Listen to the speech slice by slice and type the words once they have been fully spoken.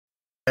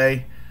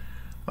Hey,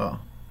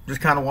 just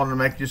kind of wanted to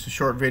make just a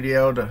short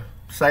video to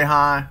say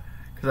hi,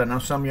 because I know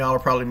some of y'all are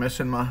probably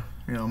missing my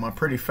my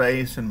pretty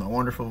face and my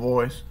wonderful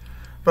voice,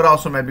 but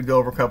also maybe go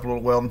over a couple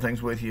of welding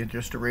things with you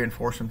just to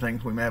reinforce some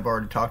things we may have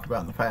already talked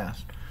about in the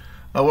past.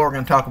 What we're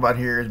going to talk about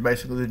here is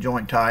basically the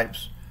joint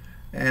types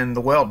and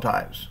the weld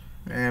types,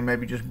 and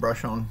maybe just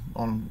brush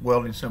on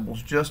welding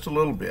symbols just a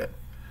little bit.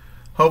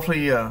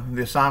 Hopefully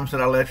the assignments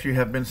that I left you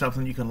have been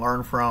something you can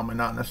learn from, and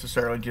not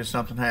necessarily just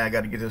something, hey, I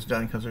got to get this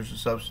done because there's a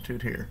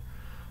substitute here.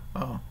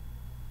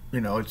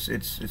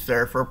 It's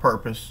there for a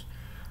purpose.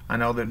 I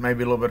know that may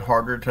be a little bit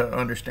harder to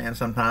understand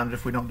sometimes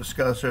if we don't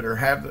discuss it or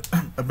have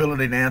the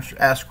ability to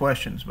ask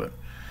questions, but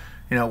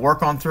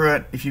work on through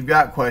it. If you've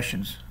got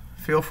questions,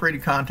 feel free to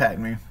contact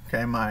me.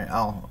 Okay,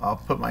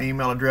 I'll put my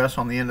email address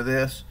on the end of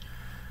this.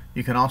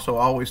 You can also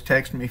always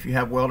text me if you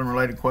have welding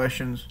related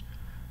questions.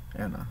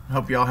 And I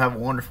hope y'all have a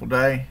wonderful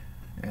day,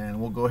 and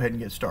we'll go ahead and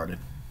get started.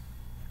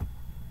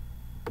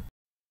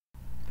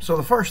 So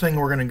the first thing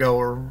we're going to go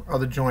over are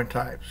the joint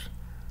types.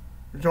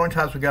 The joint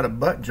types, we've got a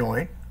butt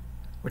joint,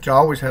 which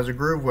always has a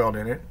groove weld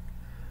in it.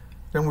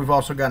 Then we've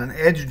also got an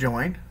edge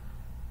joint,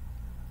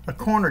 a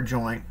corner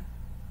joint,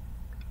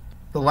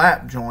 the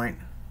lap joint,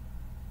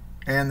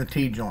 and the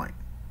T-joint.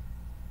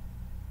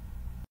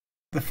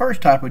 The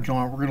first type of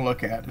joint we're going to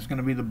look at is going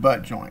to be the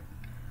butt joint.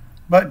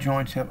 Butt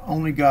joints have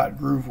only got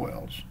groove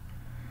welds.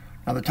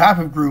 Now the type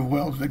of groove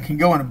welds that can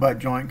go in a butt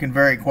joint can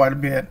vary quite a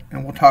bit,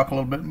 and we'll talk a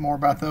little bit more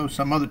about those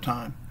some other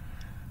time.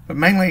 But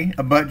mainly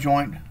a butt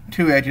joint,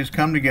 two edges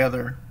come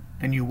together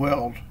and you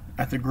weld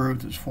at the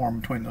groove that's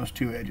formed between those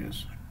two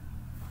edges.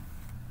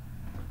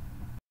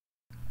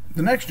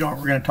 The next joint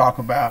we're going to talk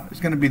about is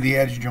going to be the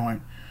edge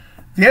joint.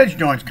 The edge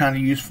joint is kind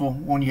of useful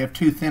when you have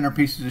two thinner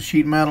pieces of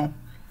sheet metal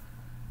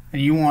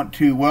and you want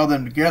to weld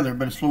them together,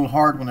 but it's a little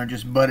hard when they're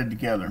just butted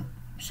together.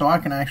 So I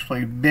can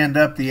actually bend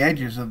up the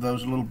edges of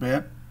those a little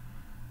bit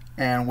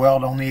and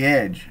weld on the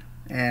edge,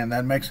 and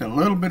that makes it a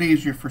little bit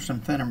easier for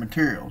some thinner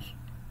materials.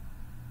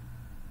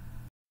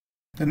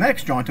 The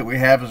next joint that we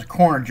have is a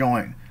corner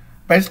joint,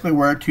 basically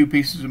where two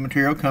pieces of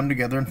material come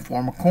together and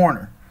form a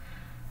corner.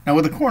 Now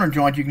with a corner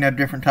joint you can have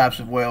different types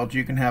of welds.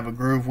 You can have a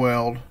groove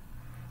weld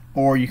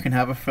or you can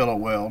have a fillet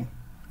weld,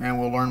 and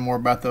we'll learn more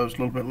about those a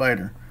little bit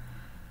later.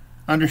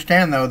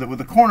 Understand though that with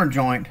a corner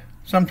joint,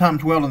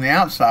 sometimes welding the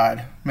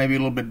outside may be a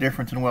little bit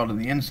different than welding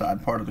the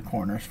inside part of the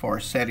corner as far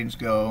as settings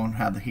go and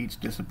how the heat's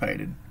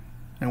dissipated.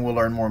 And we'll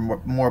learn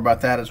more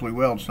about that as we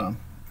weld some.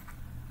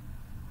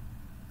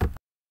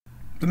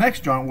 The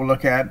next joint we'll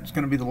look at is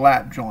going to be the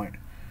lap joint.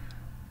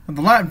 Now,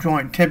 the lap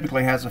joint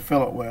typically has a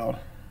fillet weld,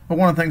 but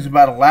one of the things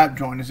about a lap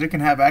joint is it can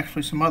have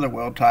actually some other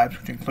weld types,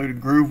 which include a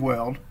groove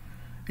weld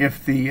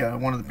if the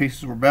one of the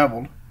pieces were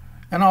beveled,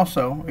 and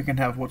also it can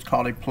have what's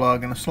called a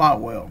plug and a slot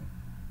weld.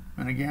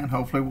 And again,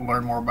 hopefully we'll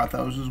learn more about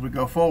those as we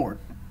go forward.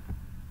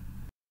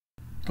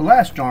 The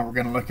last joint we're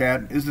going to look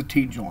at is the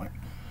T-joint.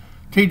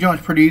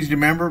 T-joint is pretty easy to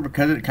remember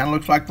because it kind of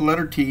looks like the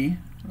letter T.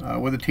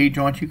 With a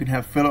T-joint you can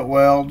have fillet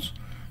welds.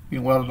 You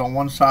can weld it on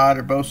one side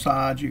or both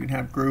sides. You can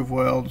have groove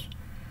welds.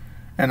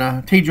 And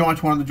a T-joint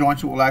is one of the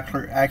joints that we'll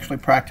actually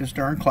practice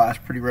during class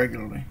pretty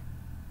regularly.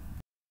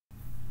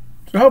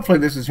 So hopefully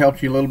this has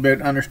helped you a little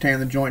bit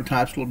understand the joint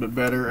types a little bit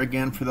better.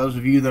 Again, for those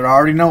of you that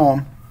already know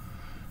them,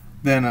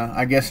 then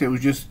I guess it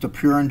was just the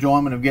pure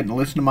enjoyment of getting to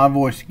listen to my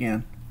voice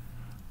again.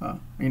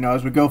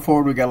 As we go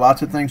forward, we got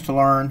lots of things to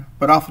learn,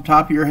 but off the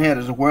top of your head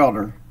as a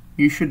welder,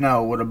 you should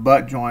know what a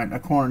butt joint, a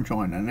corner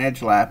joint, an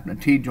edge lap, and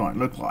a T-joint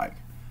look like.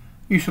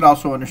 You should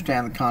also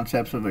understand the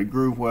concepts of a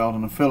groove weld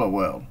and a fillet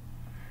weld.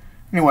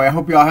 Anyway, I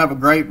hope y'all have a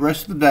great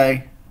rest of the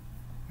day.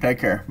 Take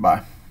care.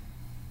 Bye.